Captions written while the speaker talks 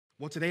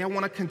Well, today we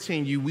want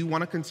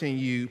to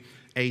continue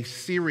a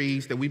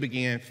series that we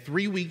began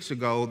 3 weeks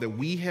ago that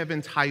we have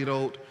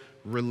entitled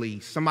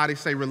Release. Somebody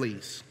say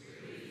release.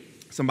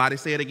 Somebody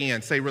say it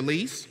again. Say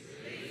release.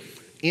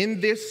 In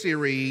this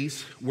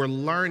series, we're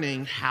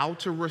learning how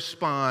to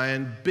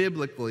respond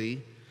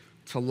biblically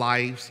to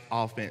life's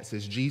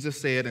offenses.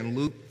 Jesus said in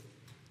Luke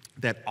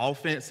that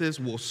offenses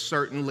will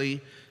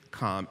certainly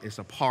come. It's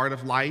a part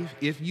of life.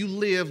 If you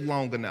live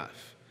long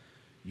enough,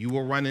 you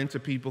will run into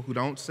people who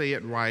don't say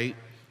it right,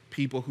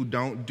 people who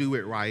don't do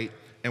it right,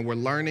 and we're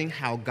learning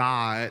how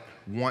God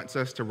wants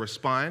us to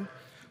respond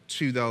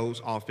to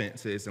those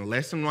offenses. In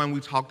lesson 1, we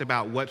talked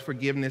about what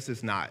forgiveness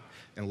is not.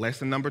 In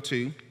lesson number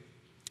 2,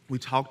 we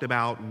talked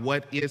about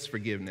what is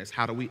forgiveness,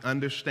 how do we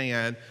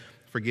understand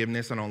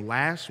forgiveness, and on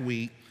last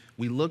week,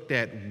 we looked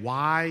at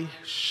why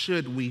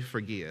should we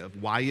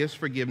forgive? Why is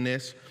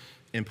forgiveness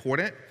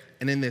important?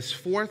 And in this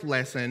 4th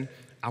lesson,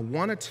 I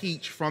want to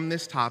teach from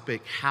this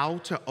topic how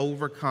to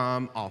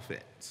overcome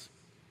offense.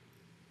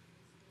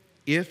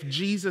 If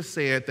Jesus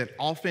said that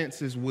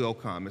offenses will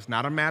come, it's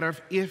not a matter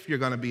of if you're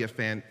going to be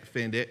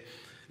offended,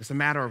 it's a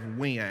matter of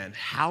when.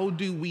 How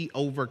do we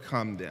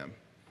overcome them?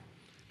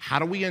 How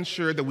do we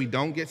ensure that we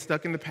don't get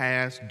stuck in the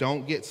past,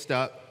 don't get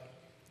stuck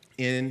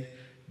in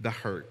the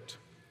hurt?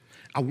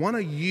 I want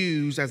to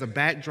use as a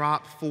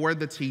backdrop for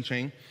the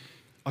teaching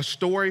a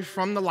story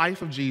from the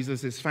life of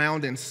Jesus. It's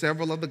found in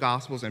several of the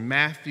Gospels, in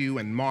Matthew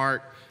and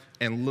Mark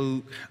and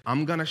Luke.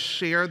 I'm going to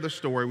share the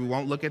story. We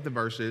won't look at the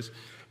verses.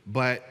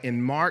 But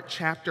in Mark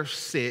chapter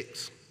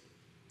 6,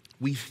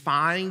 we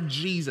find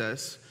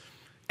Jesus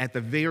at the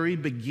very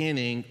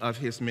beginning of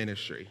his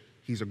ministry.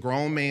 He's a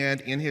grown man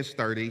in his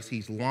 30s.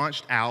 He's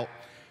launched out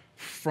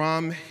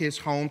from his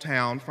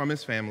hometown, from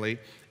his family,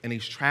 and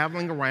he's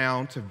traveling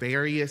around to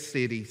various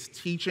cities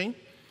teaching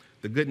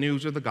the good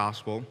news of the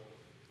gospel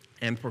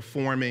and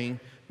performing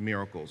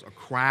miracles. A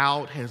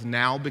crowd has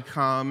now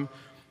become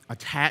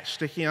attached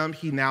to him.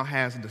 He now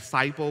has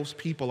disciples.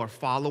 People are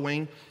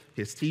following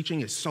his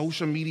teaching. His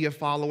social media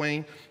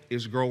following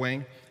is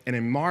growing. And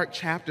in Mark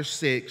chapter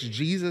 6,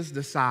 Jesus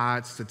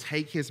decides to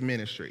take his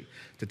ministry,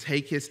 to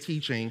take his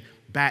teaching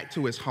back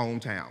to his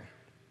hometown.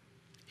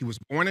 He was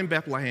born in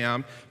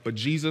Bethlehem, but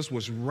Jesus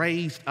was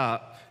raised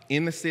up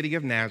in the city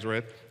of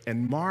Nazareth.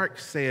 And Mark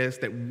says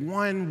that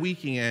one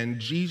weekend,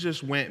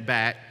 Jesus went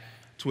back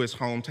to his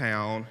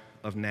hometown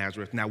of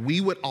Nazareth. Now,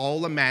 we would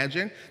all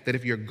imagine that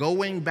if you're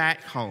going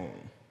back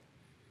home,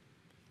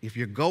 if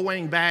you're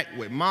going back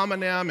with mom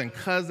and them and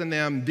cousin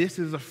them, this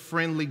is a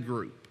friendly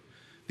group.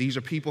 These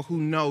are people who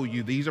know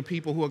you. These are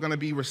people who are going to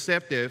be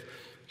receptive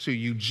to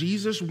you.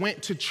 Jesus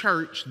went to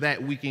church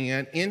that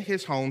weekend in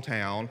his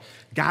hometown,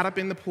 got up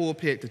in the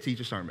pulpit to teach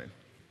a sermon.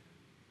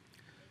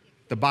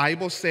 The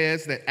Bible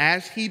says that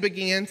as he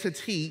began to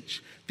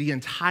teach, the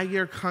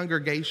entire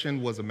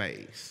congregation was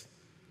amazed.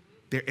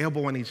 They're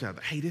elbowing each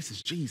other. Hey, this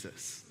is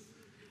Jesus.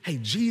 Hey,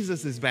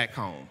 Jesus is back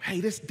home. Hey,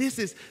 this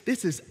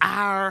is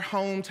our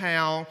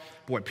hometown.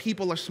 Boy,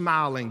 people are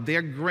smiling.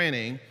 They're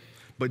grinning.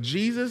 But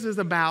Jesus is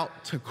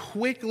about to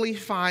quickly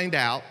find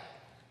out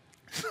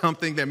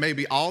something that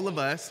maybe all of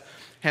us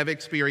have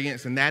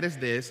experienced, and that is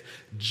this: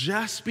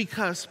 just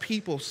because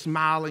people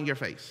smile in your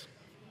face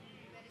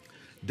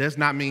does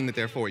not mean that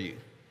they're for you.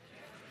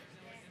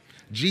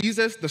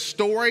 Jesus, the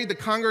story, the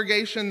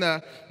congregation,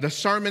 the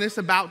sermon is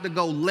about to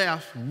go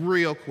left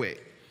real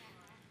quick.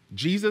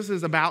 Jesus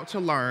is about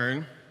to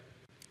learn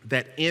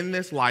that in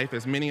this life,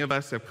 as many of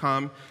us have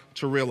come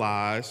to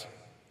realize,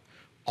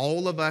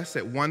 all of us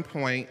at one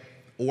point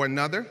or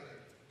another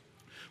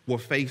will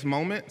face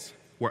moments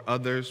where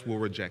others will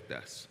reject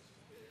us,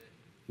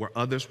 where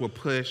others will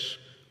push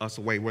us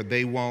away, where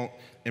they won't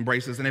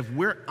embrace us. And if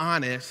we're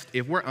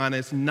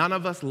honest, none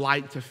of us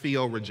like to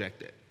feel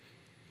rejected.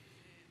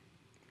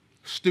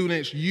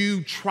 Students,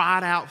 you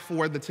tried out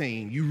for the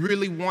team. You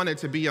really wanted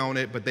to be on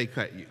it, but they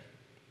cut you.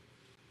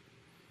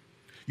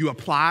 You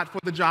applied for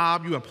the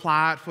job, you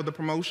applied for the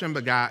promotion,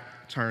 but got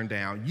turned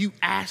down. You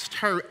asked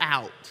her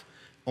out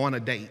on a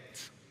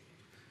date,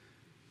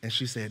 and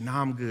she said, "No,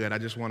 I'm good. I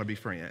just want to be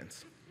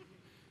friends."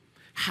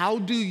 How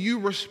do you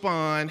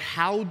respond?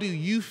 How do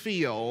you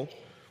feel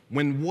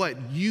when what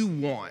you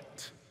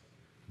want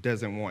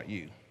doesn't want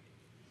you?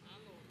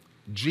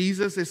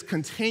 Jesus is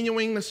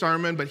continuing the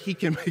sermon, but he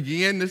can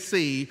begin to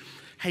see,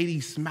 hey,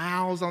 these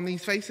smiles on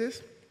these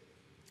faces,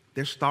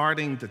 they're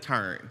starting to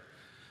turn.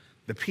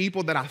 The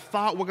people that I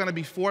thought were going to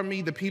be for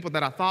me, the people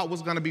that I thought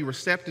was going to be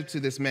receptive to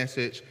this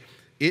message,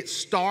 it's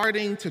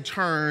starting to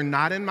turn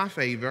not in my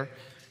favor.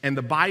 And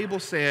the Bible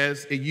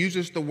says, it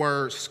uses the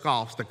word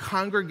scoffs. The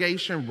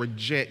congregation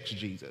rejects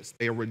Jesus.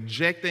 They are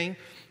rejecting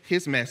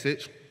his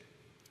message.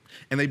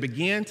 And they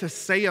begin to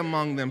say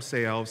among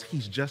themselves,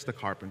 he's just a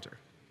carpenter.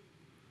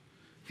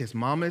 His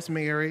mama is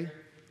Mary.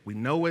 We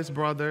know his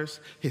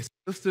brothers. His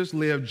sisters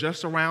live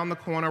just around the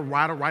corner,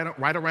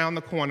 right around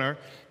the corner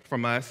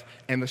from us.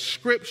 And the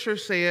scripture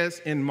says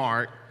in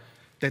Mark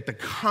that the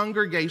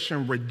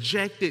congregation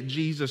rejected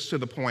Jesus to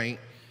the point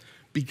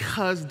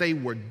because they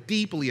were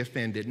deeply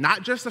offended.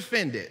 Not just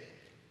offended,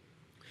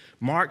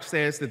 Mark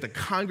says that the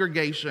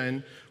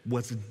congregation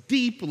was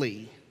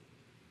deeply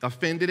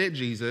offended at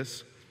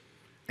Jesus,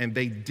 and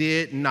they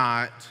did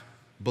not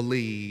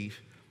believe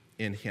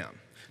in him.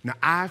 Now,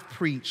 I've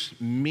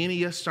preached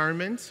many a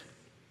sermons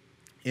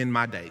in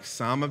my day.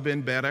 Some have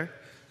been better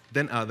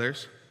than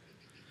others,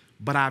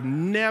 but I've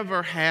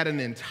never had an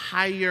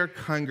entire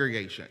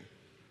congregation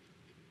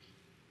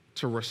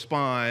to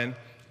respond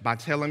by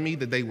telling me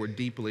that they were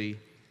deeply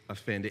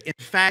offended. In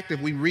fact,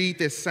 if we read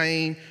this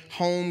same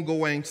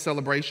homegoing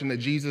celebration that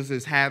Jesus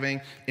is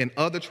having in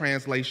other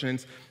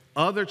translations,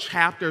 other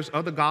chapters,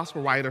 other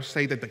gospel writers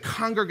say that the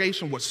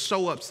congregation was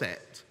so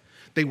upset,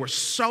 they were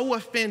so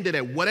offended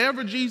at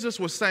whatever Jesus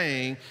was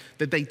saying,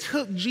 that they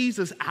took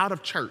Jesus out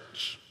of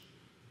church,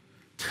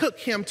 took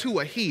him to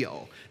a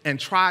hill, and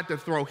tried to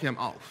throw him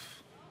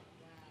off.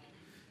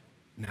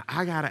 Now,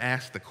 I got to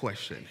ask the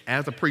question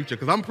as a preacher,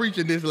 because I'm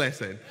preaching this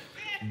lesson.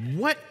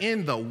 What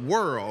in the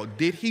world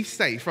did he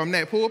say from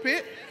that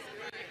pulpit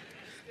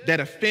that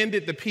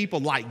offended the people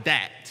like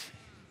that?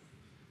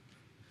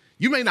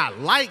 You may not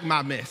like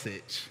my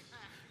message,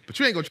 but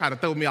you ain't gonna try to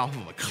throw me off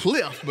of a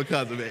cliff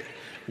because of it.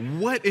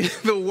 What in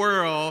the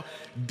world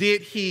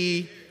did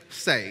he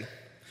say?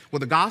 Well,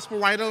 the gospel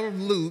writer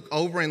of Luke,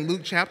 over in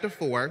Luke chapter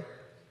 4,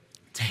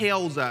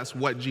 tells us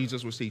what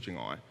Jesus was teaching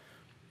on.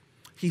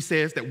 He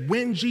says that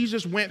when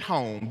Jesus went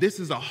home, this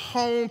is a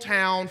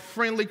hometown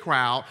friendly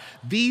crowd.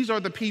 These are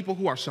the people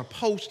who are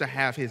supposed to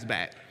have his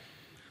back.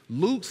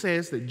 Luke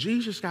says that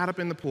Jesus got up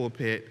in the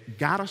pulpit,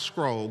 got a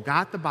scroll,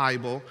 got the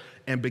Bible,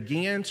 and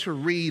began to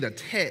read a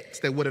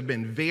text that would have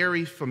been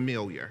very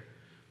familiar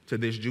to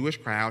this Jewish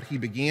crowd. He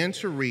began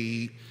to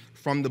read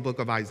from the book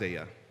of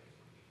Isaiah.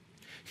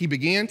 He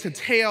began to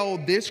tell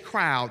this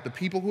crowd, the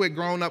people who had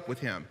grown up with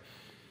him,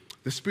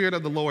 the Spirit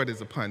of the Lord is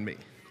upon me.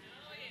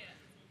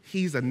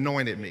 He's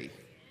anointed me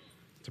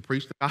to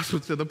preach the gospel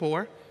to the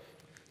poor,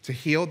 to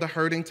heal the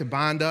hurting, to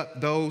bind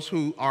up those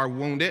who are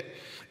wounded.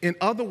 In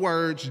other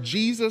words,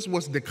 Jesus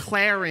was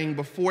declaring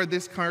before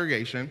this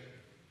congregation,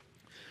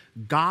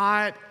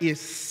 God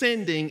is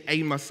sending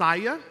a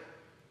Messiah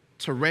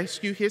to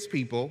rescue his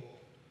people,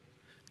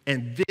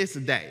 and this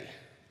day,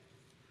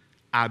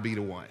 I'll be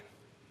the one.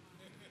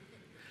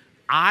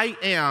 I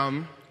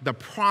am the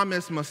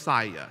promised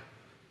Messiah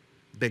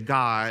that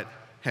God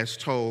has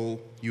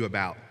told you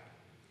about.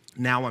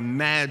 Now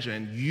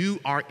imagine you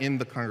are in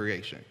the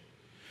congregation.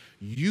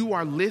 You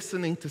are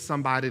listening to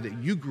somebody that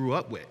you grew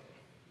up with.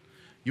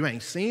 You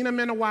ain't seen them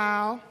in a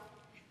while.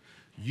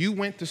 You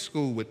went to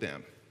school with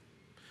them.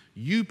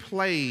 You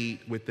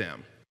played with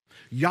them.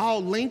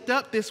 Y'all linked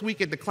up this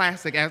week at the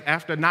Classic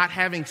after not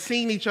having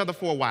seen each other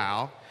for a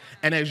while.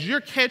 And as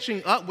you're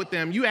catching up with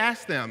them, you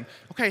ask them,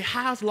 okay,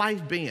 how's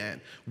life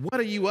been? What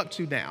are you up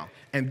to now?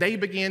 And they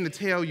begin to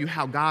tell you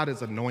how God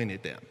has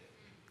anointed them.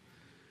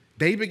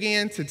 They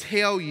began to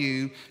tell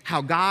you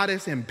how God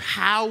has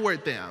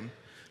empowered them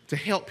to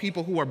help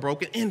people who are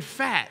broken. In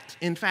fact,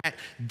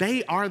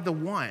 they are the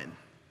one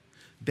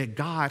that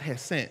God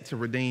has sent to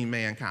redeem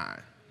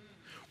mankind.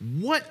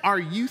 What are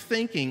you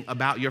thinking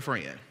about your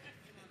friend?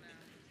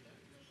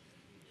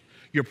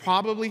 You're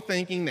probably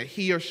thinking that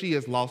he or she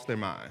has lost their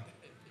mind.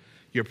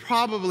 You're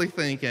probably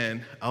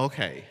thinking,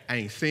 okay, I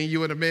ain't seen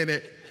you in a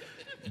minute,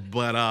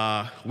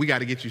 but we got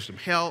to get you some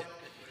help.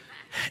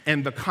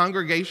 And the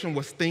congregation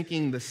was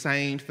thinking the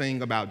same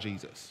thing about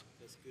Jesus.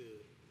 That's good.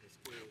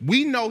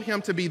 We know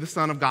him to be the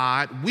Son of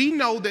God. We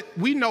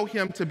know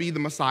him to be the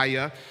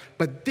Messiah,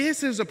 but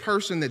this is a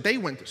person that they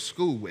went to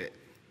school with.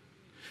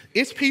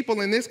 It's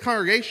people in this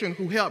congregation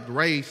who helped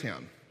raise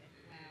him.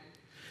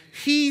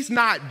 He's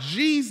not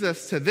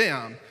Jesus to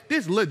them.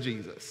 This is little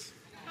Jesus.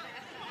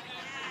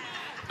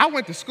 I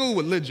went to school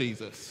with little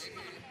Jesus.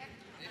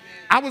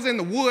 I was in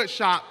the wood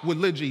shop with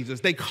little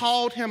Jesus. They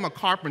called him a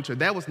carpenter.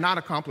 That was not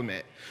a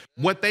compliment.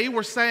 What they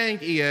were saying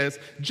is,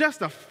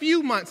 just a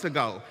few months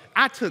ago,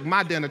 I took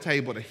my dinner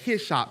table to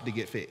his shop to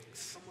get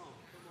fixed.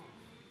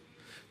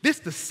 This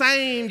is the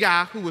same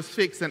guy who was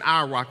fixing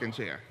our rocking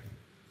chair.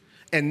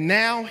 And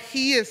now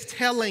he is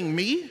telling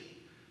me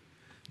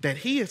that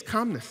he has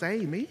come to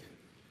save me.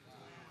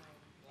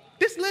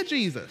 This little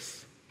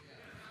Jesus.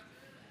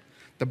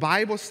 The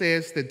Bible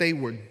says that they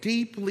were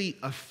deeply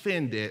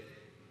offended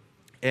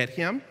at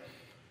him,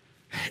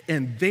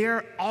 and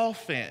their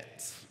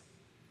offense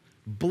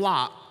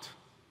blocked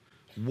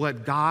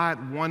what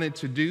God wanted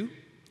to do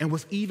and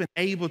was even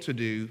able to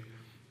do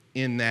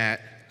in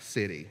that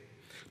city.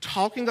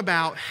 Talking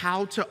about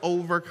how to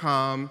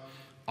overcome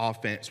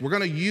offense. We're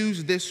going to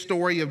use this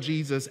story of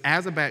Jesus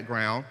as a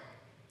background.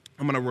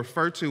 I'm going to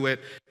refer to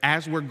it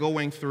as we're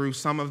going through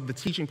some of the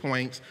teaching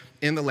points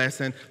in the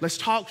lesson. Let's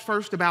talk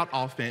first about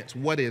offense.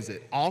 What is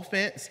it?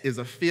 Offense is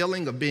a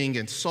feeling of being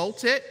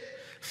insulted,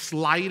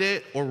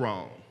 slighted, or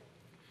wrong.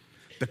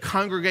 The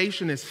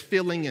congregation is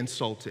feeling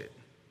insulted.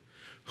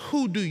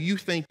 Who do you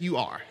think you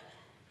are?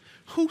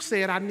 Who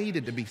said I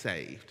needed to be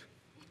saved?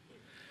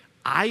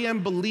 I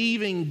am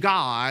believing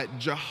God,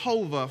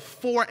 Jehovah,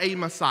 for a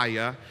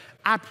Messiah.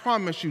 I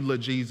promise you, Lord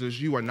Jesus,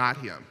 you are not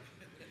him.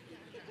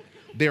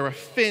 They're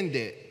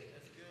offended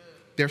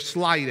They're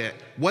slighted.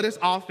 What is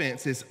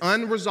offense? It's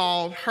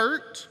unresolved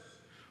hurt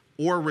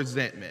or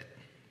resentment.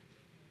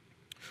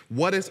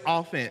 What is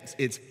offense?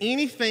 It's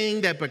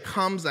anything that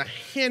becomes a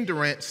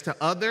hindrance to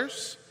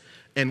others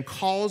and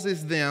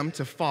causes them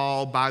to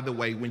fall by the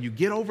way. When you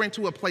get over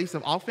into a place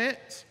of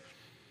offense,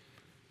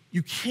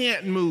 you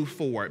can't move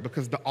forward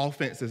because the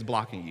offense is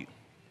blocking you.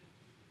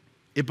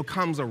 It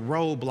becomes a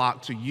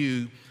roadblock to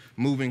you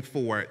moving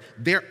forward.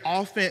 Their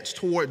offense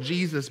toward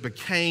Jesus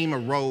became a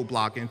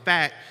roadblock. In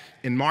fact,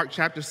 in Mark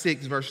chapter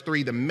 6, verse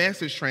 3, the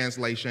Message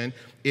translation,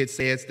 it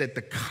says that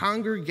the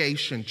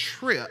congregation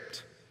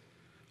tripped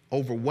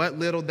over what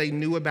little they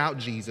knew about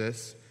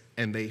Jesus,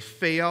 and they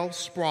fell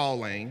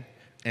sprawling,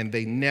 and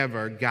they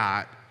never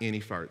got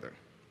any further.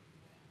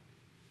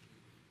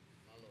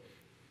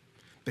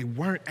 They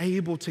weren't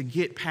able to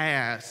get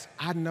past,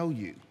 I know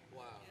you.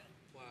 Wow.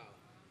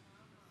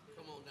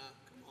 Come on now,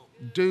 come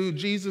on. Dude,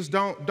 Jesus,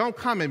 don't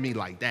come at me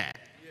like that.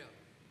 Yeah.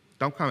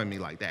 Don't come at me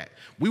like that.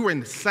 We were in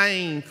the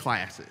same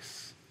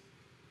classes.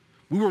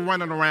 We were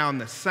running around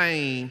the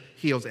same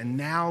hills, and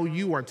now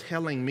you are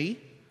telling me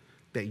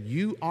that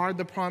you are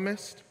the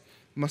promised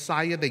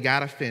Messiah? They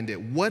got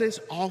offended. What is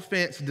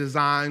offense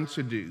designed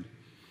to do?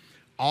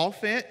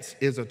 Offense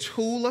is a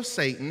tool of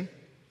Satan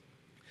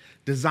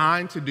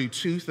designed to do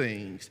two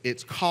things.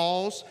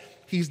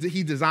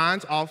 He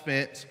designs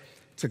offense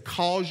to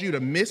cause you to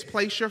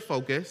misplace your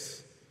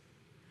focus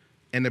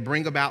and to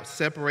bring about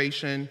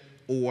separation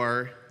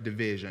or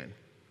division.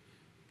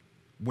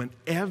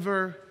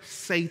 Whenever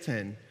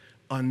Satan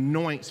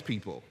anoints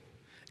people,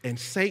 and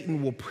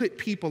Satan will put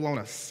people on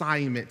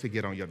assignment to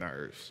get on your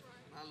nerves.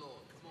 My Lord,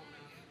 come on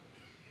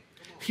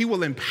now. He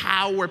will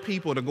empower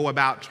people to go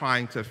about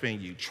trying to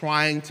offend you,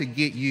 trying to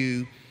get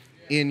you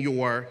in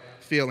your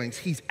feelings.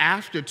 He's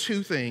after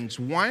two things.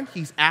 One,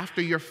 he's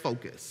after your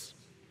focus.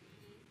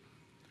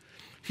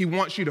 He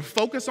wants you to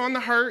focus on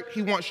the hurt.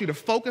 He wants you to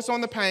focus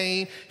on the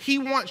pain. He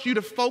wants you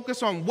to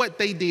focus on what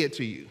they did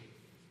to you,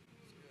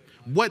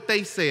 what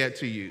they said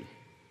to you.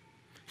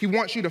 He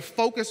wants you to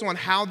focus on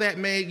how that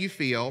made you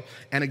feel.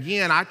 And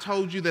again, I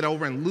told you that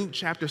over in Luke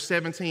chapter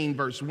 17,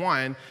 verse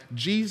 1,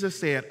 Jesus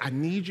said, I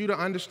need you to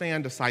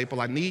understand,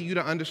 disciple. I need you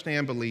to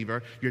understand,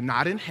 believer. You're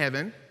not in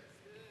heaven.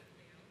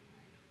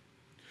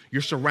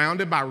 You're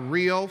surrounded by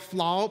real,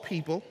 flawed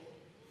people.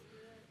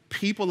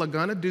 People are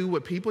going to do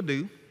what people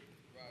do.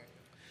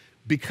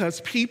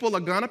 Because people are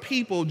going to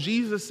people,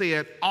 Jesus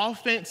said,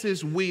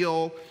 offenses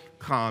will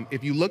come.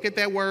 If you look at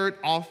that word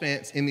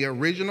offense in the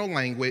original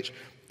language,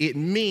 it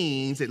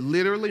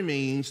literally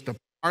means the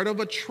part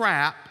of a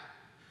trap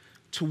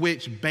to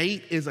which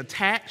bait is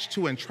attached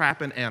to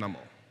entrap an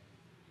animal.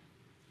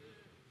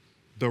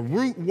 The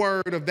root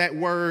word of that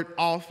word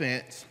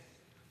offense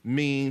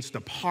means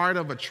the part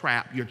of a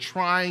trap. You're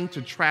trying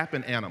to trap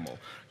an animal.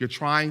 You're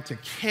trying to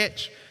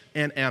catch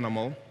an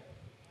animal.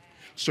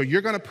 So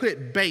you're going to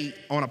put bait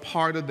on a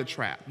part of the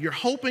trap. You're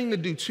hoping to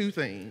do two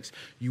things.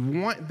 You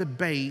want the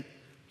bait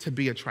to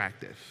be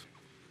attractive,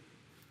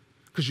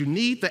 because you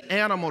need the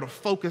animal to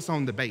focus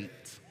on the bait.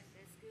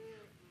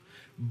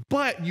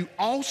 But you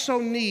also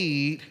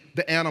need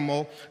the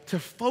animal to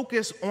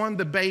focus on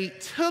the bait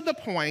to the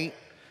point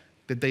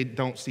that they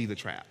don't see the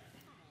trap.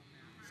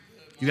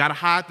 You got to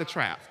hide the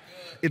trap.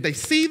 If they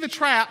see the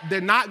trap,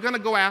 they're not going to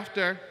go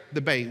after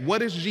the bait.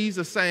 What is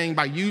Jesus saying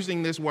by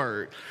using this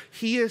word?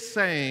 He is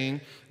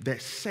saying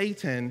that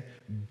Satan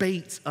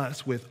baits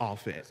us with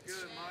offense.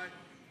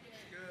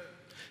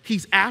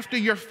 He's after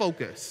your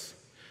focus.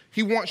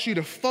 He wants you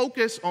to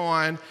focus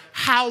on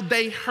how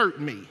they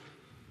hurt me.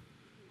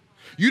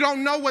 You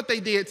don't know what they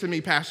did to me,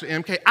 Pastor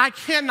MK. I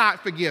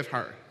cannot forgive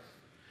her.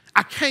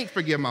 I can't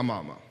forgive my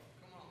mama.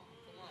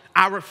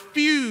 I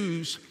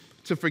refuse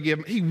to forgive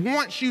him. He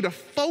wants you to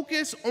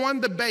focus on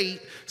the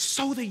bait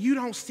so that you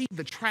don't see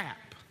the trap.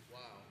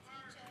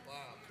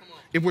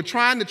 If we're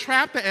trying to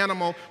trap the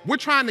animal, we're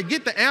trying to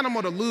get the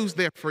animal to lose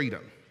their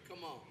freedom.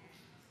 Come on.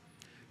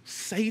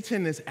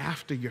 Satan is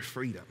after your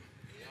freedom.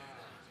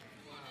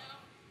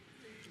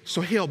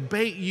 So he'll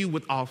bait you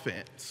with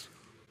offense.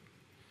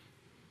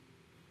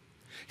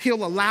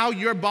 He'll allow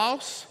your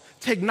boss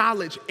to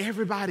acknowledge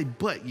everybody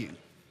but you.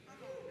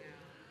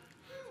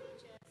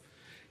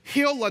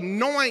 He'll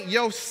anoint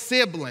your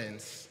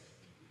siblings,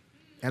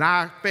 and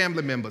our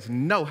family members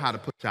know how to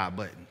push our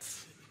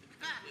buttons.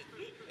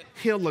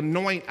 He'll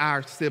anoint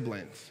our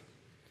siblings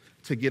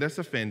to get us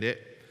offended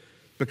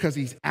because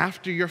he's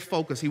after your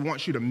focus. He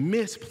wants you to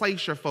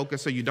misplace your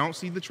focus so you don't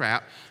see the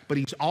trap, but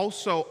he's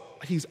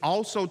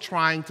also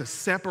trying to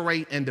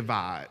separate and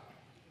divide.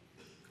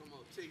 Come on,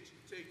 teach.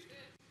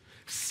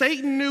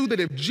 Satan knew that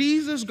if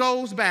Jesus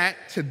goes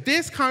back to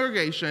this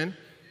congregation,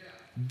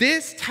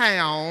 this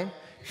town,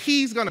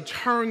 he's going to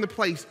turn the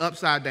place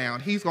upside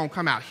down. He's going to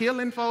come out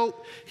healing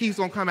folk. He's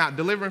going to come out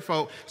delivering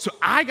folk. So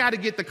I got to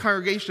get the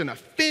congregation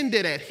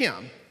offended at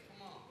him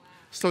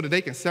so that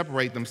they can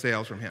separate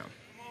themselves from him.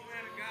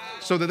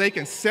 So that they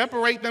can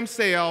separate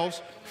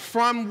themselves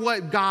from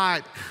what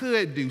God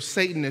could do.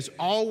 Satan is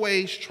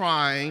always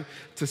trying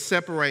to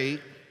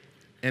separate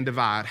and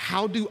divide.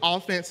 How do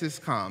offenses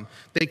come?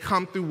 They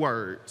come through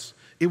words.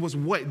 It was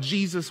what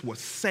Jesus was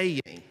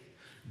saying.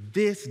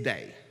 This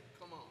day,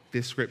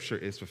 this scripture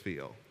is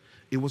fulfilled.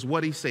 It was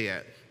what he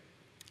said.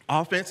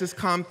 Offenses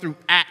come through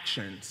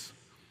actions.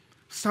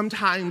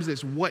 Sometimes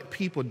it's what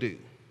people do.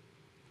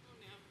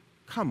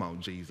 Come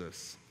on,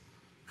 Jesus.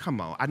 Come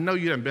on. I know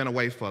you done been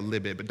away for a little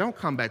bit, but don't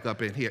come back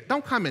up in here.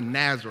 Don't come in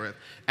Nazareth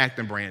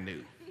acting brand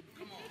new.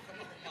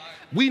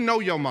 We know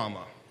your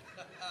mama.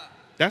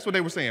 That's what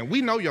they were saying.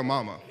 We know your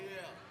mama.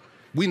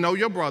 We know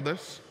your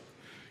brothers.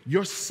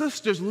 Your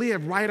sisters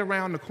live right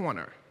around the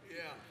corner.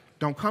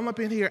 Don't come up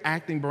in here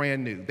acting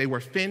brand new. They were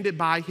offended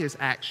by his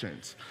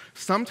actions.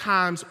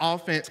 Sometimes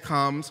offense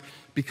comes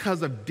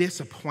because of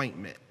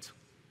disappointment.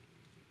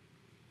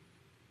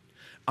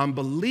 I'm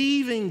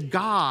believing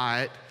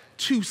God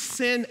to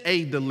send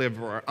a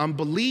deliverer. I'm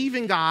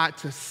believing God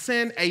to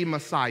send a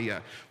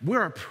Messiah.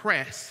 We're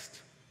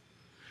oppressed.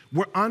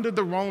 We're under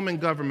the Roman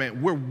government.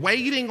 We're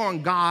waiting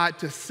on God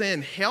to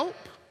send help.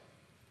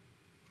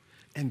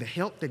 And the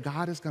help that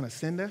God is going to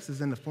send us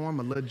is in the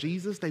form of little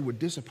Jesus. They were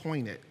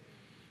disappointed.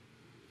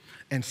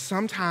 And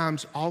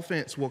sometimes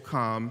offense will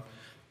come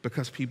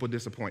because people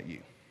disappoint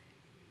you.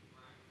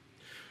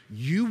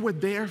 You were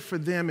there for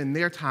them in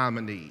their time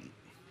of need.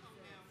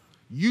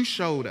 You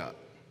showed up.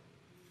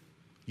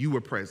 You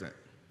were present.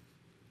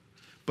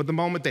 But the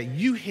moment that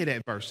you hit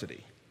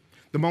adversity,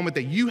 the moment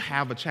that you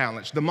have a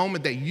challenge, the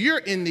moment that you're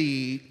in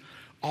need,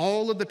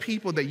 all of the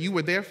people that you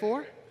were there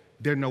for,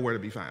 they're nowhere to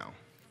be found.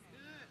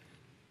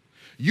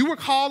 You were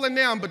calling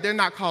them, but they're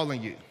not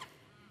calling you.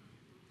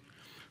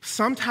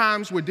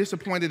 Sometimes we're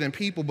disappointed in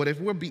people, but if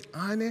we'll be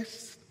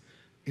honest,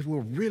 if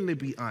we'll really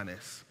be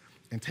honest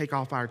and take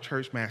off our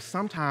church mask,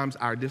 sometimes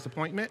our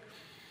disappointment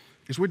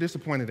is we're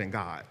disappointed in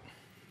God.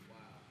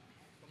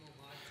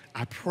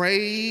 I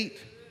prayed,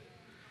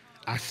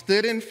 I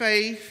stood in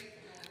faith,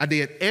 I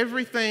did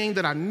everything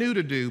that I knew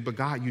to do, but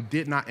God, you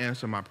did not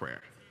answer my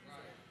prayer.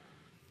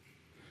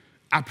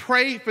 I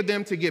prayed for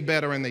them to get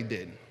better and they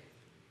didn't.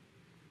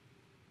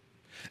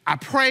 I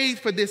prayed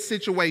for this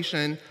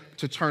situation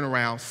to turn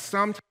around.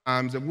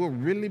 Sometimes, if we'll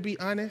really be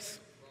honest,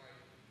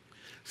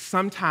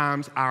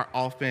 sometimes our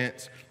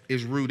offense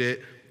is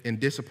rooted in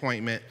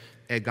disappointment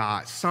at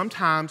God.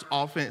 Sometimes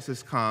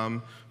offenses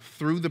come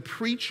through the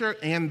preacher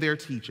and their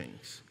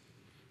teachings.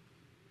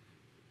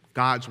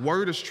 God's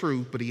word is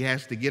truth, but he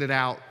has to get it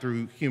out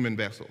through human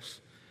vessels.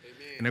 Amen.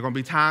 And there are going to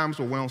be times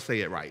where we don't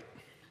say it right.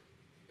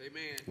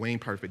 Amen. We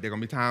ain't perfect. There are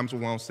going to be times where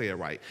we won't say it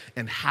right.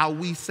 And how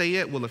we say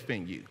it will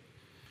offend you.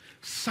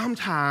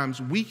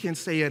 Sometimes we can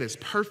say it as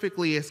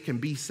perfectly as can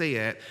be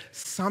said.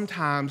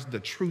 Sometimes the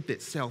truth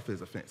itself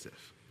is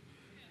offensive.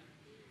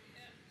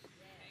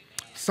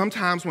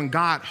 Sometimes when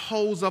God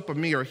holds up a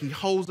mirror, he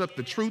holds up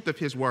the truth of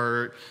his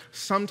word.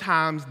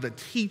 Sometimes the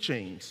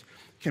teachings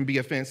can be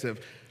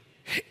offensive.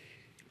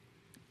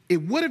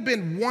 It would have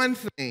been one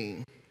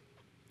thing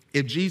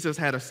if Jesus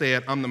had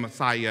said, I'm the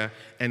Messiah,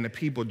 and the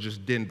people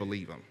just didn't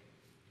believe him.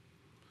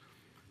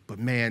 But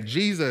man,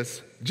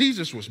 Jesus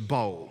was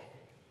bold.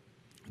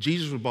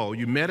 Jesus was bold.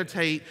 You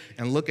meditate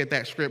and look at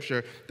that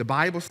scripture. The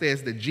Bible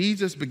says that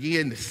Jesus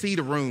began to see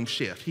the room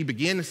shift. He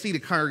began to see the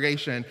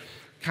congregation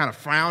kind of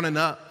frowning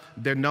up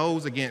their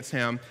nose against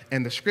him.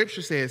 And the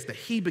scripture says that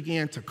he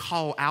began to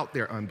call out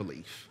their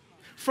unbelief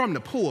from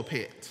the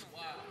pulpit.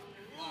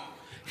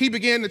 He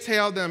began to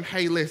tell them,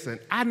 hey, listen,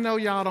 I know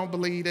y'all don't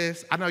believe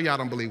this. I know y'all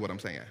don't believe what I'm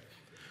saying.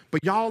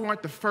 But y'all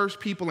aren't the first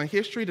people in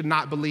history to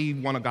not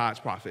believe one of God's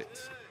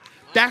prophets.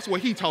 That's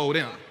what he told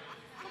them.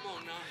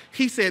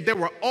 He said there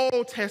were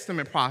Old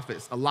Testament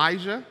prophets.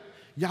 Elijah,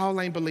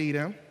 y'all ain't believe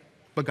him,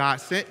 but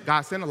God sent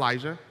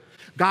Elijah.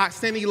 God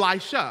sent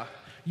Elisha.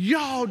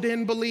 Y'all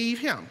didn't believe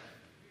him.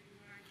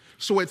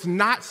 So it's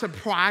not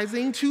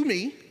surprising to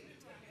me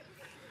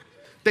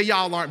that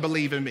y'all aren't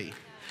believing me.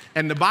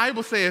 And the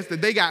Bible says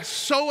that they got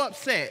so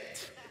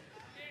upset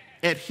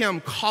at him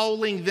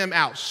calling them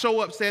out,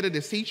 so upset at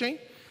his teaching,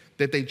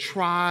 that they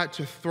tried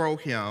to throw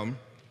him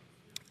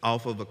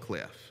off of a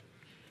cliff.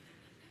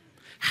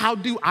 How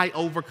do I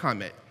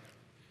overcome it?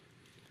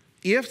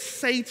 If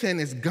Satan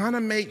is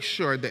gonna make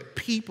sure that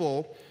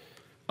people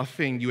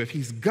offend you, if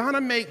he's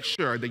gonna make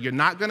sure that you're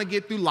not gonna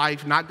get through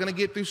life, not gonna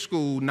get through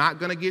school, not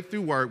gonna get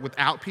through work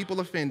without people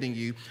offending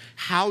you,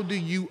 how do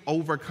you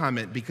overcome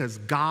it? Because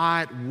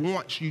God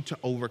wants you to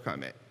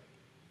overcome it.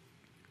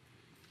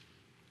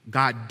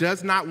 God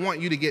does not want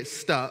you to get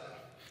stuck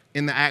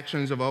in the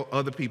actions of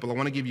other people. I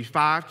wanna give you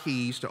 5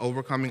 keys to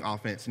overcoming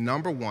offense.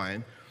 Number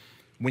 1,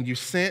 when you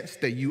sense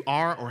that you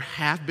are or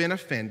have been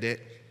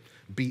offended,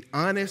 be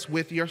honest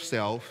with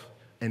yourself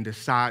and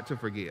decide to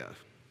forgive.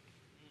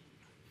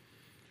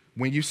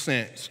 When you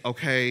sense,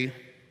 okay,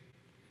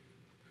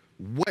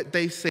 what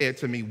they said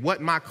to me, what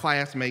my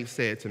classmates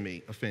said to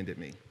me offended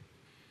me.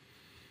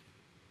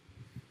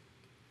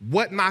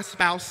 What my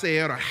spouse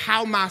said or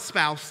how my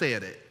spouse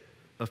said it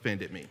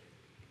offended me.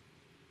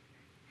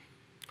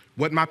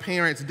 What my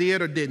parents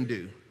did or didn't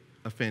do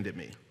offended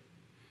me.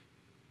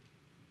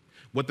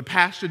 What the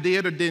pastor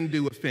did or didn't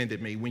do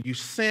offended me. When you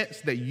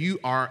sense that you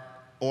are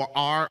or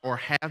are or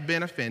have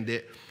been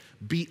offended,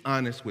 be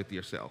honest with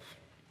yourself.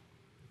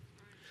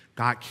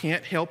 God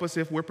can't help us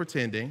if we're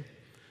pretending.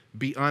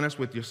 Be honest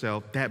with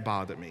yourself. That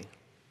bothered me.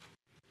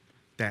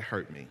 That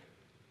hurt me.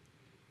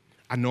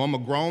 I know I'm a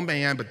grown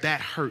man, but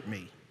that hurt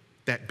me.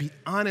 That be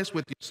honest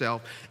with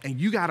yourself, and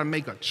you got to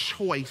make a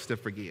choice to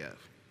forgive.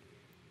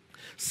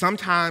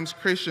 Sometimes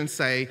Christians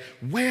say,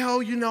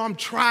 well, I'm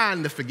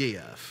trying to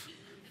forgive.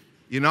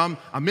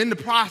 I'm in the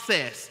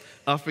process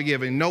of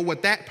forgiving. No,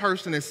 what that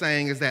person is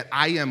saying is that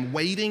I am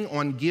waiting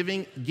on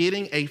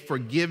getting a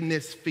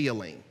forgiveness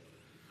feeling.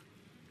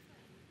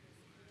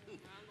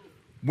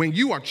 When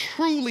you are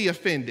truly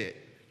offended,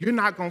 you're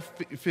not going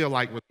to feel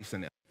like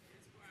releasing it.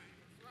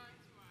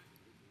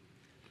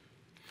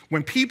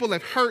 When people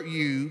have hurt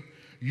you,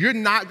 you're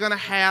not going to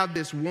have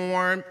this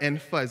warm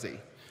and fuzzy.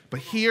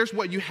 But here's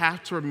what you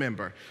have to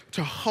remember.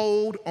 To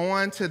hold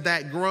on to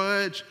that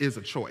grudge is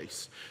a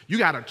choice. You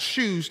got to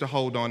choose to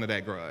hold on to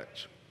that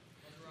grudge.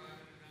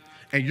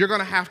 And you're going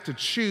to have to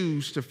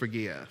choose to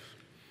forgive.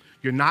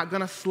 You're not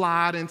going to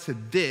slide into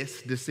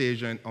this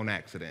decision on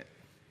accident.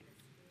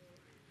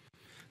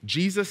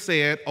 Jesus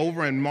said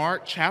over in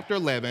Mark chapter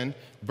 11,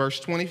 verse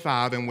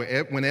 25, and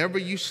whenever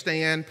you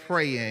stand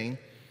praying,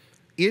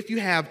 if you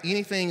have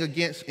anything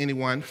against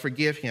anyone,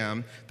 forgive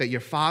him, that your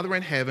Father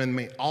in heaven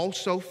may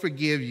also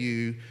forgive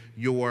you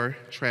your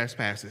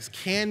trespasses.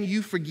 Can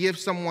you forgive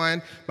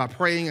someone by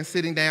praying and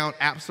sitting down?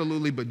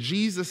 Absolutely. But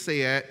Jesus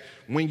said,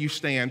 when you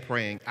stand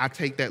praying, I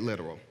take that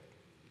literal.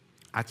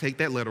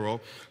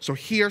 So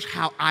here's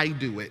how I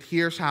do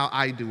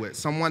it.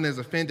 Someone has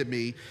offended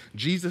me.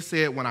 Jesus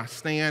said, when I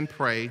stand,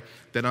 pray,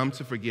 that I'm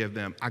to forgive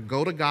them. I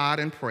go to God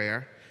in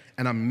prayer,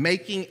 and I'm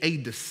making a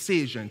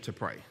decision to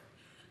pray.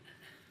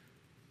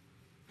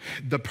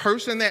 The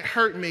person that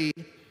hurt me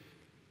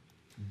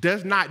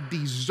does not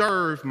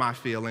deserve my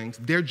feelings.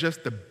 They're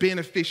just the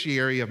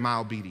beneficiary of my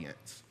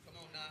obedience.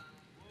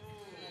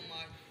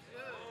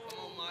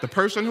 The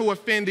person who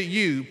offended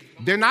you,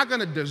 they're not going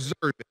to deserve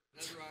it.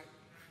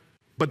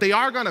 But they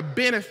are going to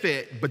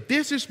benefit. But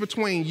this is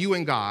between you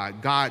and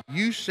God. God,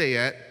 you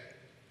said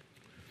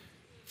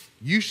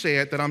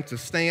that I'm to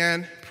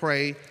stand,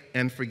 pray,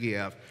 and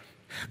forgive.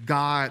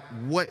 God,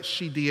 what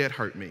she did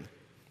hurt me.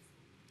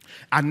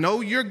 I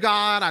know you're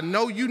God. I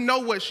know you know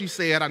what she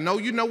said. I know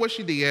you know what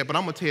she did, but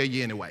I'm going to tell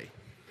you anyway.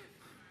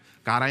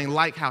 God, I ain't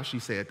like how she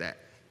said that.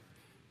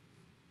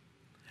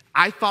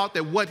 I thought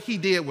that what he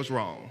did was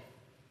wrong.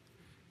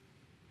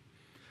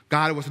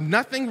 God, there was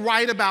nothing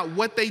right about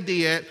what they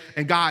did,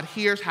 and God,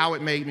 here's how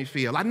it made me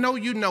feel. I know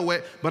you know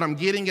it, but I'm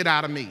getting it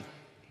out of me.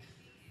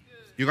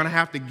 You're going to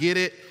have to get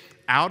it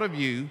out of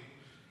you.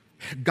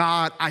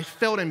 God, I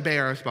felt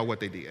embarrassed by what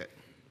they did.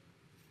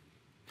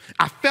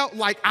 I felt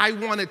like I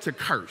wanted to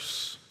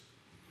curse.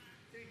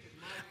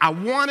 I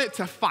wanted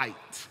to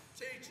fight.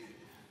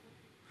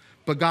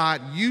 But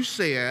God, you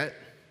said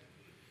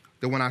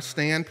that when I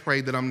stand,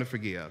 pray that I'm to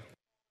forgive.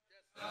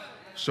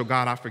 So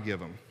God, I forgive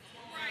them.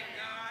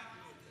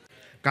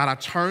 God, I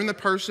turn the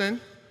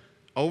person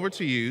over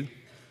to you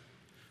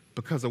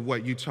because of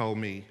what you told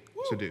me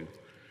to do.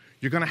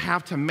 You're going to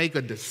have to make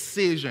a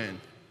decision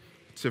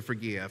to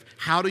forgive.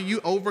 How do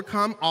you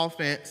overcome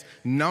offense?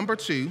 Number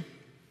 2,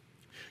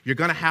 you're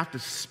going to have to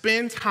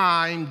spend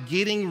time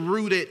getting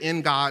rooted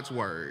in God's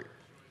word.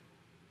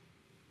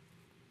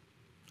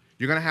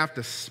 You're going to have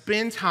to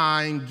spend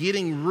time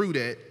getting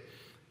rooted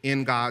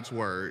in God's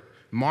word.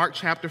 Mark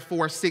chapter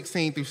 4,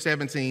 16 through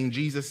 17,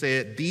 Jesus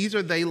said, these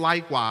are they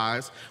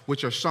likewise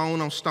which are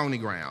sown on stony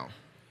ground,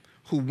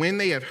 who when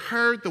they have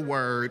heard the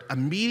word,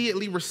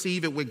 immediately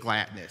receive it with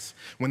gladness.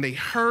 When they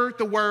heard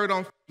the word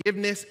on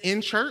forgiveness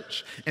in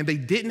church and they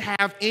didn't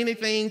have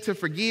anything to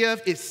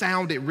forgive, it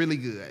sounded really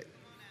good.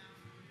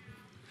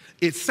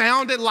 It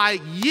sounded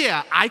like,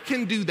 yeah, I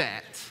can do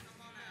that.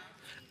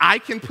 I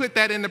can put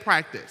that into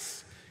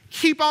practice.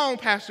 Keep on,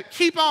 Pastor.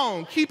 Keep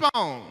on.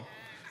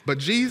 But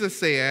Jesus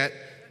said,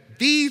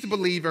 these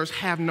believers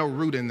have no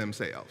root in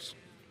themselves.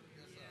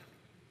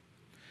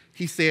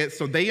 He said,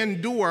 so they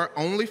endure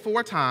only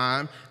for a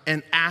time,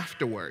 and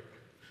afterward,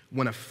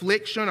 when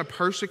affliction or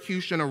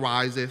persecution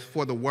arises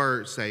for the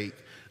word's sake,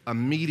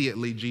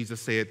 immediately,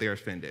 Jesus said, they're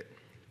offended.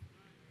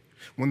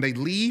 When they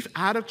leave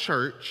out of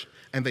church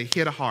and they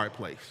hit a hard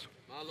place.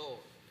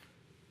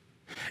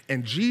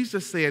 And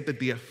Jesus said that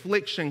the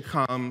affliction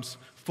comes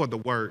for the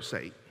word's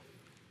sake.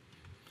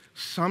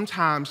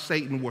 Sometimes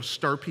Satan will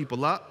stir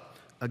people up,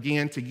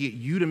 again, to get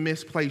you to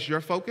misplace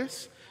your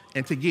focus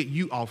and to get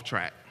you off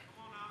track.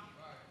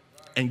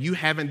 And you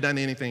haven't done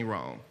anything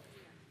wrong.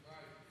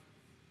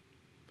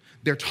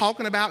 They're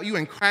talking about you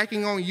and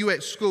cracking on you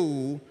at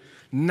school,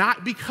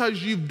 not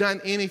because you've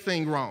done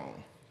anything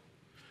wrong,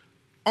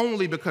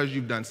 only because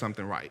you've done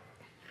something right.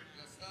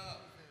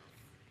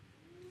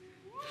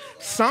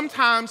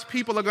 Sometimes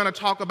people are going to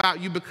talk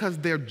about you because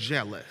they're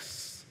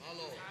jealous.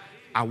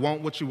 I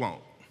want what you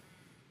want.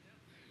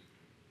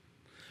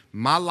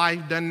 My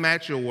life doesn't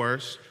match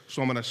yours,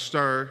 so I'm going to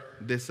stir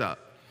this up.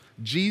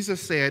 Jesus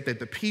said that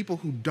the people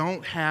who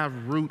don't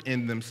have root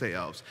in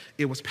themselves,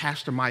 it was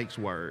Pastor Mike's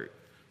word,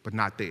 but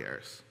not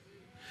theirs.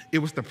 It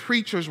was the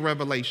preacher's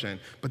revelation,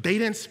 but they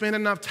didn't spend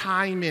enough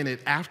time in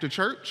it after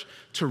church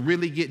to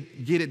really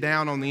get it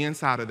down on the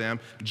inside of them.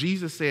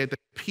 Jesus said that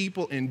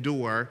people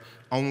endure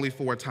only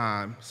for a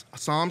time.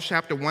 Psalms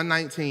chapter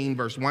 119,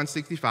 verse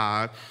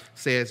 165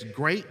 says,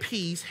 "Great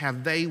peace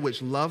have they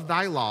which love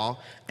thy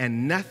law,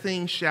 and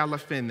nothing shall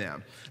offend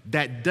them."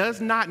 That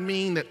does not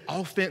mean that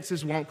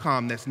offenses won't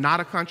come. That's not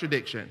a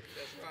contradiction.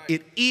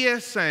 It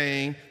is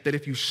saying that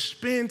if you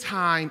spend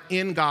time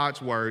in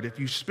God's word, if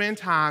you spend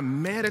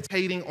time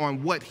meditating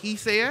on what he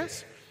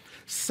says,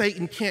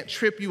 Satan can't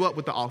trip you up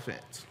with the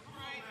offense.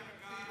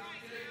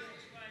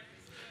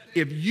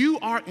 If you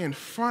are in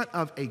front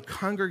of a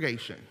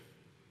congregation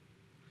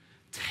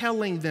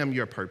telling them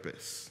your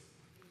purpose,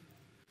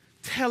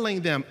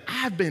 telling them,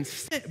 I've been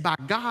sent by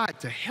God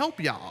to help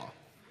y'all,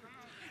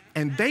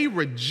 and they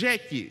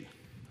reject you,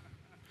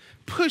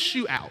 push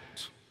you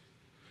out,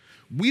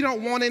 we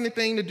don't want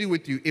anything to do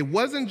with you. It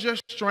wasn't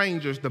just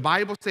strangers. The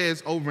Bible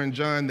says over in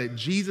John that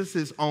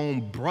Jesus'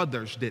 own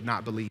brothers did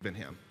not believe in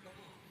him.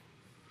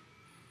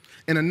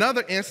 In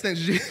another instance,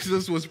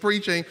 Jesus was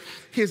preaching.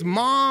 His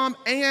mom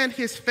and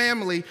his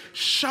family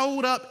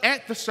showed up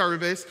at the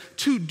service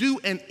to do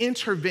an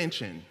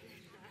intervention.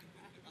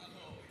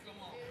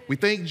 We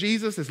think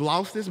Jesus has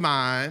lost his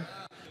mind,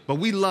 but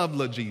we love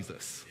little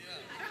Jesus.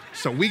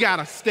 So we got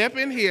to step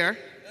in here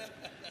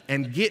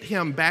and get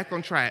him back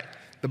on track.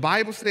 The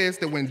Bible says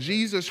that when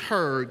Jesus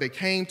heard, they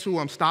came to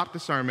him, stopped the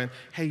sermon.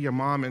 Hey, your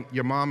mom and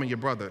your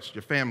brothers,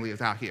 your family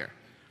is out here.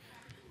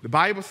 The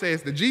Bible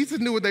says that Jesus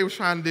knew what they were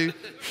trying to do.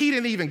 He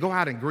didn't even go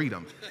out and greet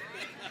them.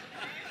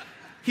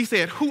 He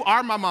said, who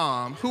are my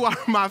mom? Who are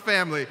my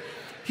family?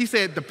 He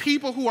said, the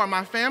people who are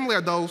my family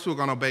are those who are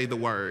going to obey the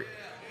word.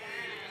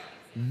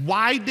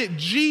 Why did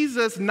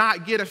Jesus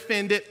not get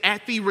offended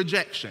at the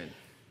rejection?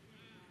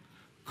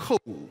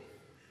 Cool.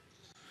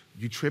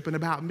 You tripping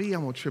about me,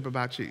 I'm going to trip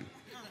about you.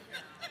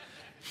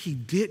 He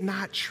did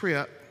not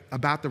trip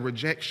about the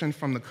rejection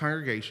from the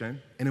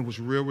congregation, and it was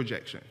real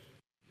rejection.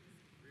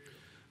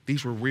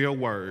 These were real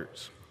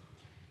words.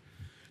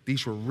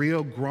 These were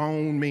real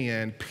grown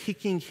men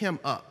picking him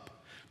up,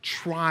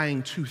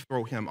 trying to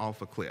throw him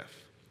off a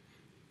cliff.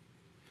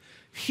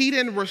 He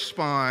didn't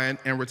respond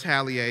and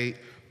retaliate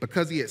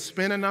because he had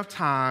spent enough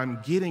time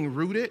getting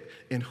rooted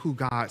in who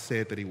God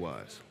said that he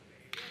was.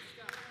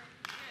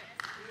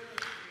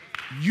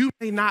 You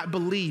may not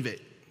believe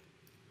it.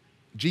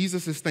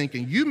 Jesus is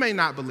thinking, you may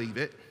not believe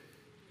it.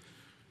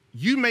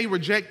 You may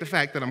reject the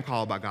fact that I'm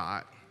called by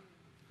God,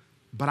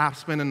 but I've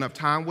spent enough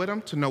time with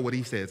him to know what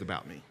he says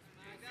about me.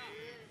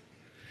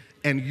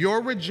 And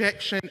your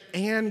rejection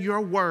and your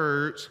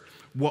words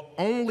will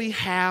only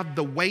have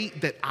the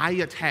weight that I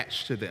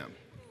attach to them.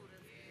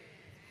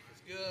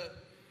 That's good.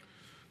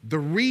 The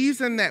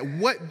reason that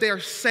what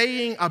they're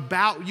saying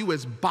about you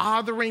is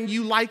bothering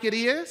you like it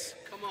is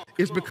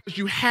because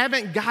you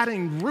haven't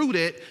gotten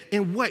rooted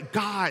in what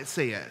God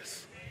says.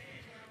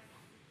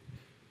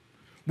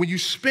 When you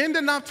spend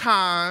enough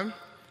time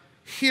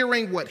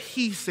hearing what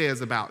he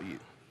says about you,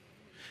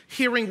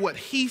 hearing what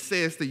he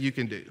says that you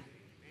can do.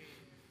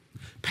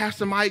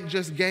 Pastor Mike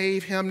just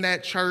gave him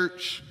that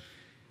church.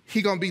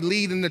 He gonna be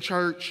leading the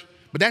church,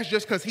 but that's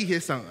just because he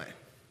his son.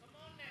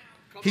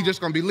 He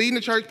just gonna be leading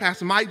the church.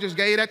 Pastor Mike just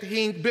gave that to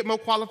him, a bit more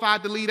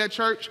qualified to lead that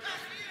church.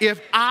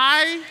 If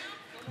I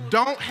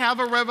don't have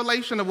a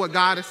revelation of what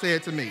God has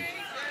said to me,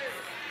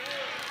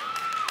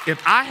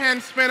 if I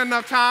hadn't spent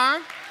enough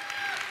time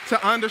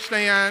to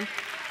understand,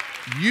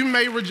 you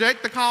may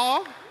reject the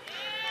call,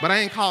 but I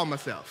ain't called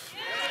myself.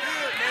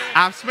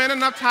 I've spent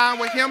enough time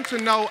with him to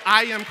know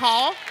I am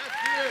called.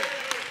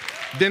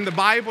 Then the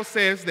Bible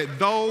says that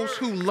those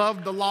who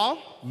love the law,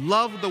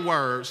 love the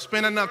word,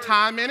 spend enough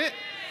time in it,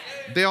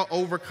 they'll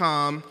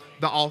overcome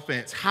the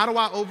offense. How do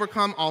I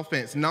overcome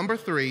offense? Number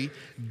 3,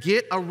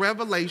 get a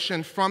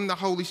revelation from the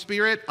Holy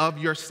Spirit of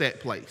your set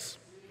place.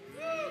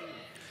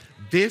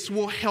 This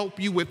will help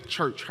you with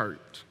church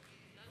hurt.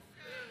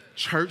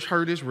 Church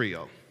hurt is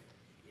real.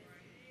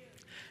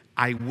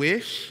 I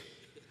wish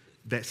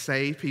that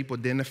saved people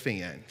didn't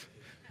offend,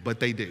 but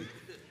they do.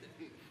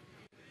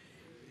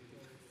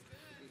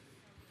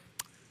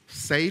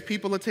 Saved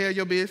people will tell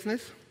your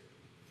business.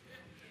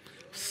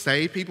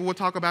 Saved people will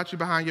talk about you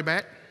behind your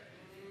back.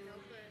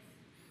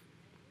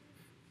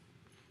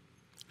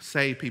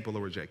 Saved people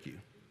will reject you.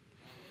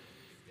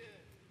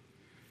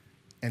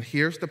 And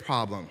here's the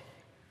problem.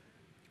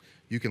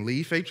 You can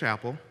leave Faith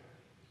Chapel,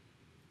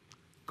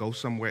 go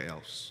somewhere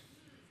else.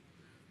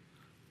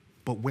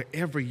 But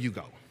wherever you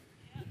go,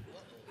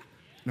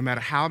 no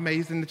matter how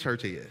amazing the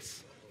church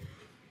is,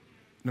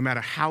 no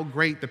matter how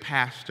great the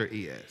pastor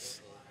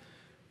is,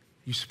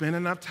 you spend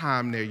enough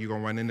time there, you're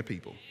going to run into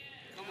people.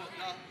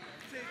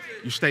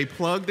 You stay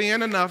plugged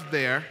in enough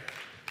there,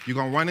 you're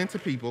going to run into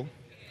people,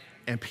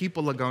 and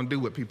people are going to do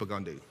what people are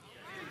going to do.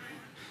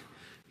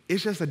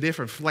 It's just a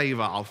different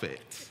flavor of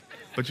it.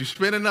 But you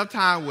spend enough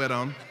time with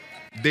them,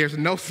 there's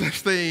no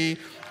such thing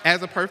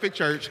as a perfect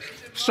church.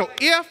 So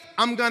if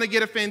I'm going to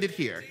get offended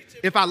here,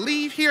 if I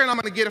leave here and I'm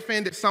going to get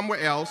offended somewhere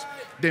else,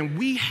 then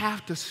we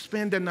have to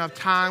spend enough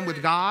time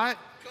with God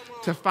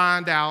to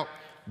find out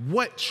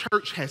what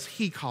church has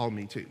he called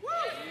me to.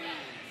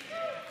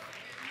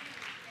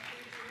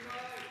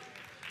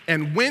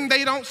 And when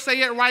they don't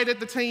say it right at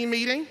the team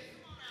meeting,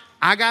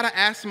 I got to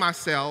ask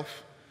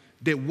myself,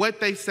 did what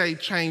they say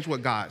change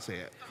what God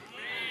said?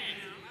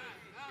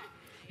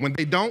 When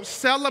they don't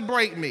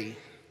celebrate me,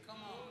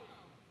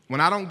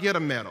 when I don't get a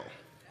medal,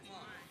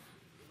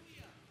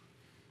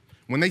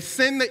 when they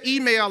send the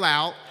email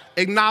out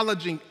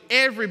acknowledging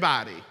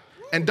everybody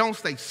and don't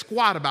say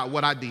squat about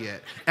what I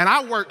did, and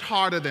I worked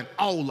harder than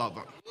all of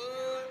them,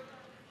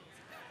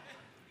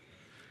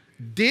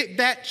 did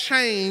that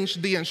change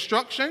the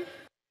instruction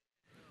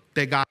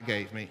that God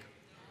gave me?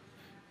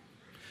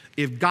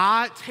 If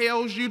God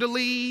tells you to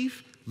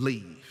leave,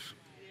 leave.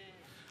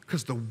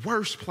 Because the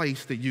worst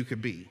place that you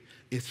could be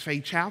is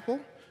Faith Chapel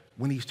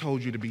when he's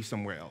told you to be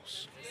somewhere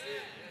else.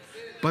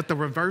 But the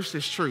reverse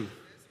is true.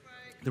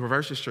 The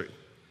reverse is true.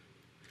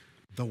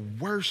 The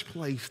worst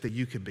place that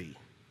you could be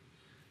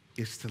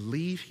is to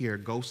leave here,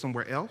 go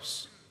somewhere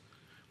else,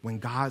 when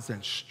God's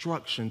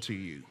instruction to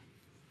you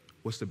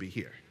was to be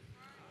here,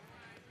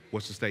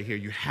 was to stay here.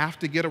 You have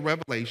to get a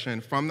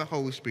revelation from the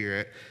Holy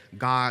Spirit.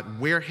 God,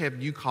 where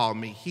have you called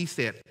me? He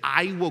said,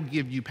 I will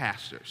give you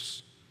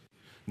pastors.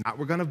 Not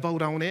we're going to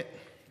vote on it.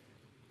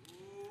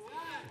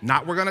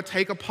 Not we're going to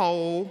take a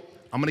poll.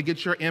 I'm going to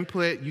get your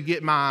input. You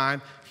get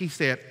mine. He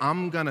said,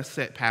 I'm going to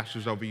set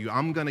pastors over you.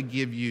 I'm going to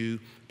give you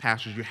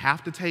pastors. You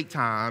have to take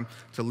time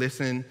to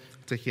listen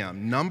to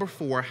him. Number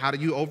 4, how do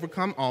you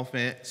overcome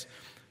offense?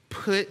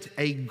 Put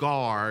a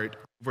guard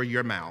over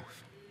your mouth.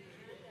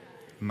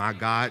 My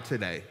God,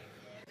 today.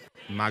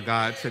 My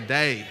God,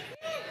 today.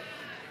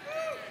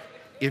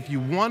 If you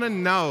want to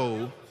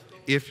know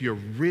if you're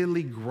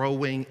really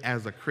growing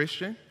as a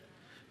Christian,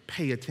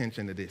 pay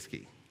attention to this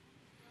key.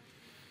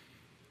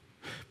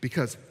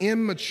 Because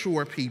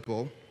immature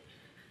people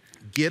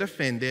get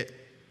offended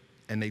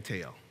and they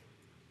tell.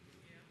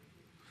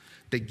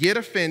 They get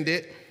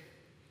offended.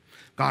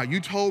 God,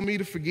 you told me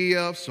to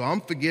forgive, so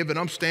I'm forgiving,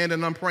 I'm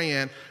standing, I'm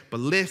praying.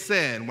 But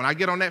listen, when I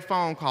get on that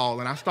phone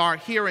call and I start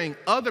hearing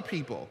other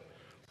people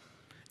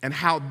and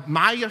how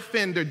my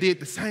offender did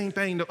the same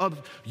thing to others,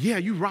 yeah,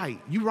 you're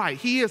right.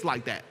 He is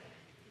like that.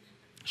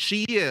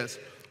 She is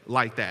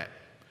like that.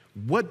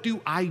 What do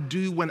I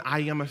do when I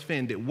am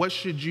offended? What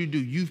should you do?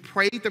 You've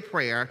prayed the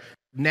prayer.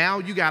 Now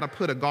you got to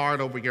put a guard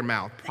over your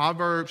mouth.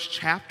 Proverbs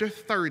chapter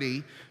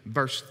 30,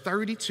 verse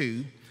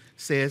 32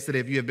 says that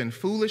if you have been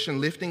foolish in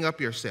lifting up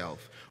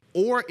yourself,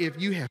 or if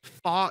you have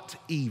thought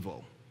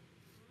evil,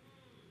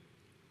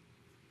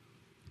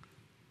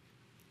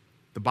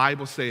 the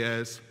Bible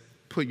says,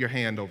 put your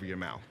hand over your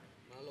mouth.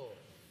 My Lord.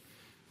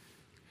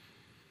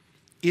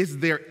 Is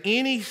there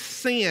any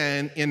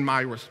sin in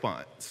my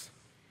response?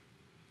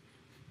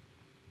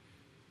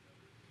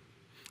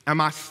 Am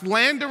I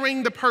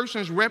slandering the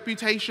person's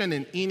reputation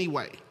in any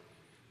way?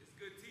 It's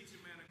good teaching,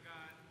 man of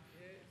God.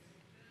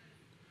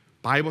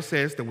 Bible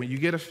says that when you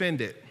get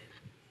offended,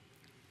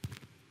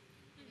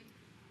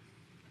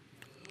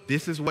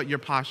 this is what your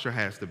posture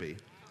has to be.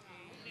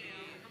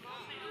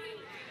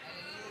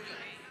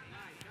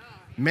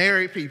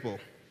 Married people.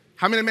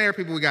 How many married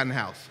people we got in the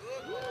house?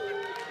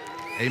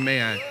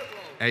 Amen.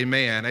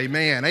 Amen.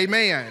 Amen.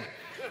 Amen.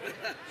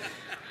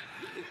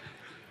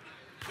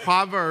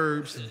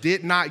 Proverbs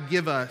did not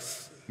give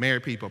us,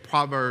 married people,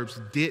 Proverbs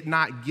did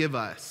not give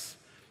us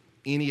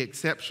any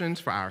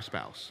exceptions for our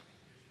spouse.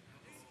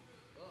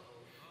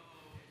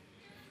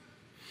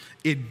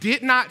 It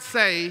did not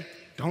say,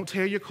 don't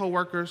tell your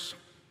coworkers,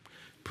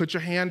 put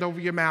your hand over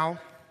your mouth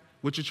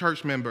with your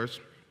church members,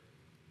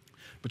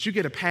 but you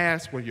get a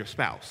pass with your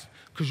spouse,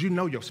 because you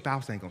know your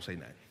spouse ain't going to say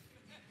nothing.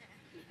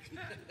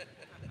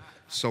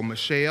 So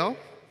Michelle,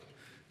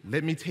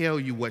 let me tell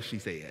you what she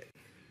said.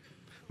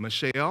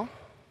 Michelle,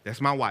 that's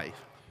my wife.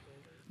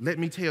 Let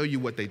me tell you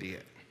what they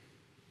did.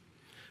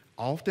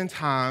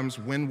 Oftentimes,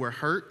 when we're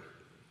hurt,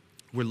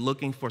 we're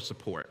looking for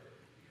support.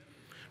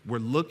 We're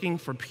looking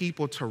for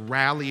people to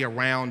rally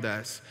around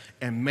us.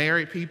 And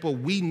married people,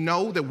 we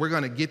know that we're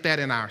going to get that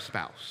in our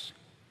spouse.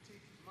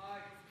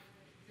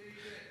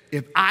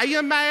 If I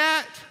am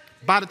mad,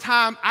 by the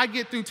time I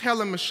get through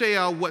telling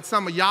Michelle what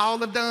some of y'all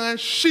have done,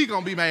 she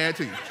going to be mad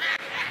too.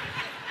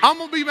 I'm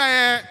going to be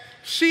mad.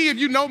 She, if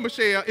you know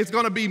Michelle, is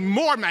going to be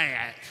more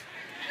mad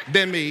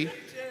than me,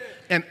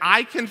 and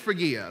I can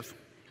forgive.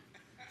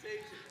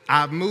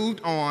 I've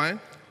moved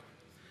on,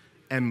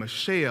 and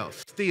Michelle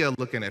still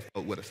looking at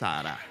folk with a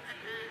side eye.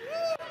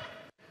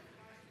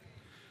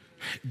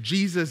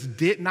 Jesus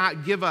did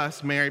not give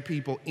us, married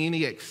people,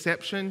 any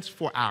exceptions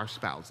for our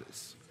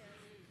spouses.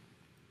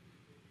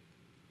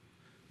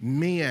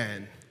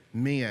 Men,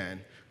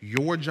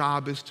 your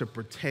job is to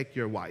protect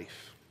your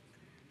wife.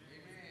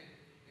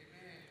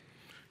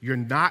 You're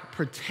not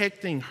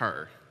protecting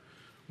her.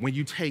 When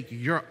you take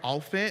your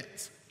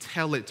offense,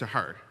 tell it to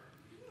her.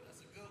 That's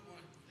a good one.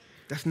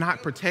 That's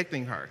not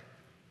protecting her.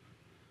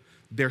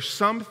 There's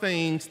some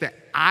things that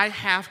I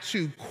have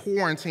to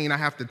quarantine. I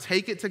have to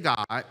take it to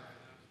God,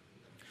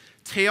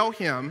 tell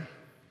him,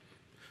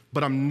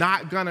 but I'm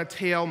not going to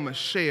tell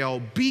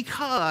Michelle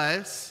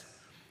because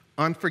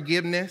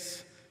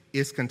unforgiveness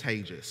is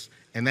contagious.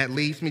 And that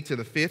leads me to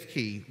the fifth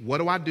key. What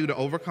do I do to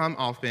overcome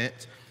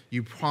offense?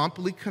 You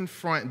promptly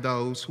confront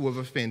those who have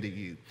offended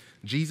you.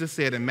 Jesus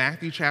said in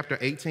Matthew chapter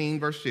 18,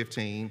 verse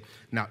 15,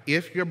 now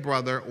if your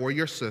brother or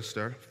your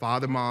sister,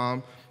 father,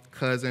 mom,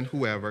 cousin,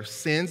 whoever,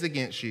 sins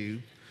against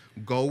you,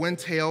 go and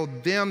tell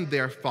them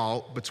their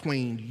fault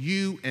between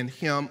you and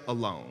him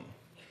alone.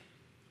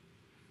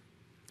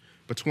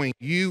 Between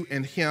you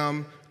and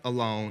him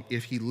alone.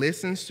 If he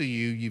listens to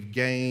you, you've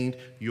gained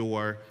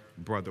your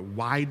brother.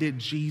 Why did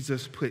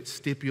Jesus put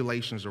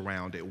stipulations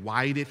around it?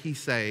 Why did he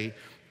say,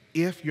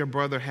 if your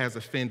brother has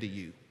offended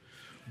you,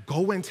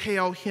 go and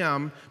tell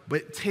him,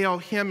 but tell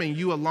him and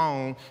you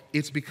alone?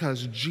 It's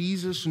because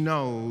Jesus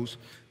knows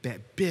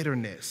that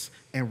bitterness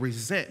and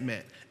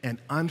resentment and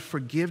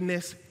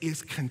unforgiveness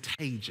is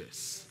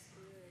contagious.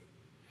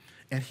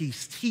 And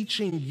he's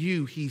teaching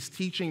you, he's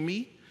teaching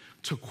me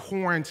to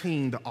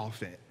quarantine the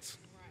offense.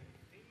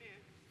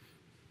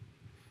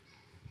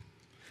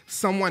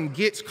 Someone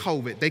gets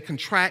COVID, they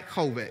contract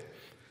COVID.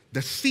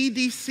 The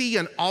CDC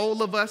and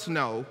all of us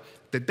know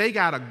that they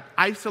gotta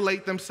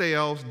isolate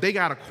themselves, they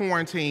gotta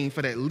quarantine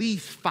for at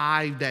least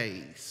 5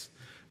 days.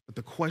 But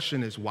the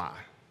question is why?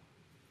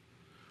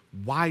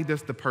 Why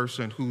does the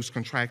person who's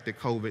contracted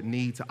COVID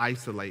need to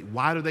isolate?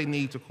 Why do they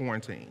need to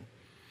quarantine?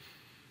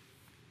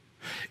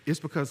 It's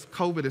because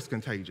COVID is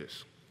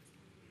contagious.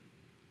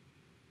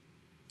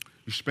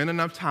 You spend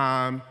enough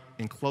time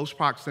in close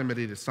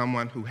proximity to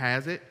someone who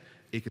has it,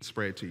 it can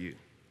spread to you.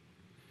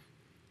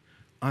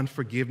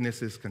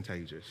 Unforgiveness is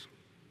contagious.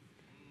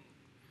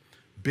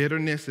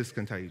 Bitterness is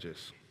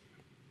contagious.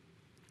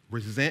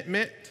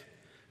 Resentment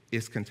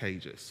is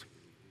contagious.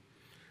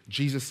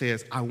 Jesus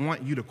says, I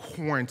want you to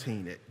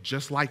quarantine it.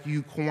 Just like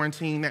you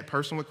quarantine that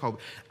person with COVID,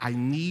 I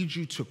need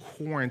you to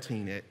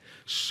quarantine it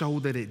so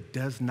that it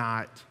does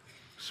not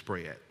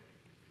spread.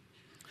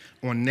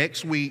 On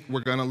next week,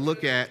 we're going to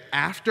look at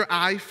after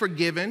I've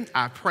forgiven,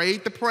 I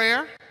prayed the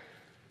prayer,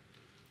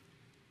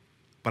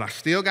 but I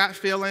still got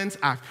feelings.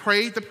 I've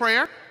prayed the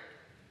prayer,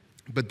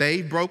 but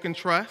they've broken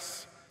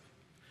trust.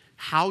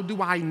 How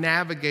do I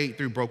navigate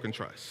through broken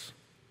trust?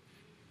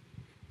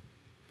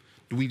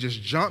 Do we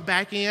just jump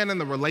back in and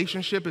the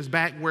relationship is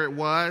back where it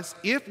was?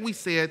 If we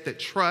said that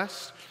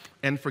trust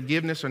and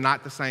forgiveness are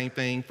not the same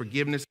thing,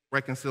 forgiveness and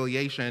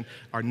reconciliation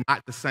are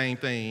not the same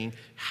thing,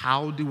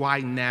 how do I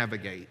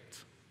navigate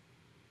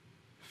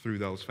through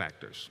those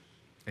factors?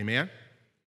 Amen?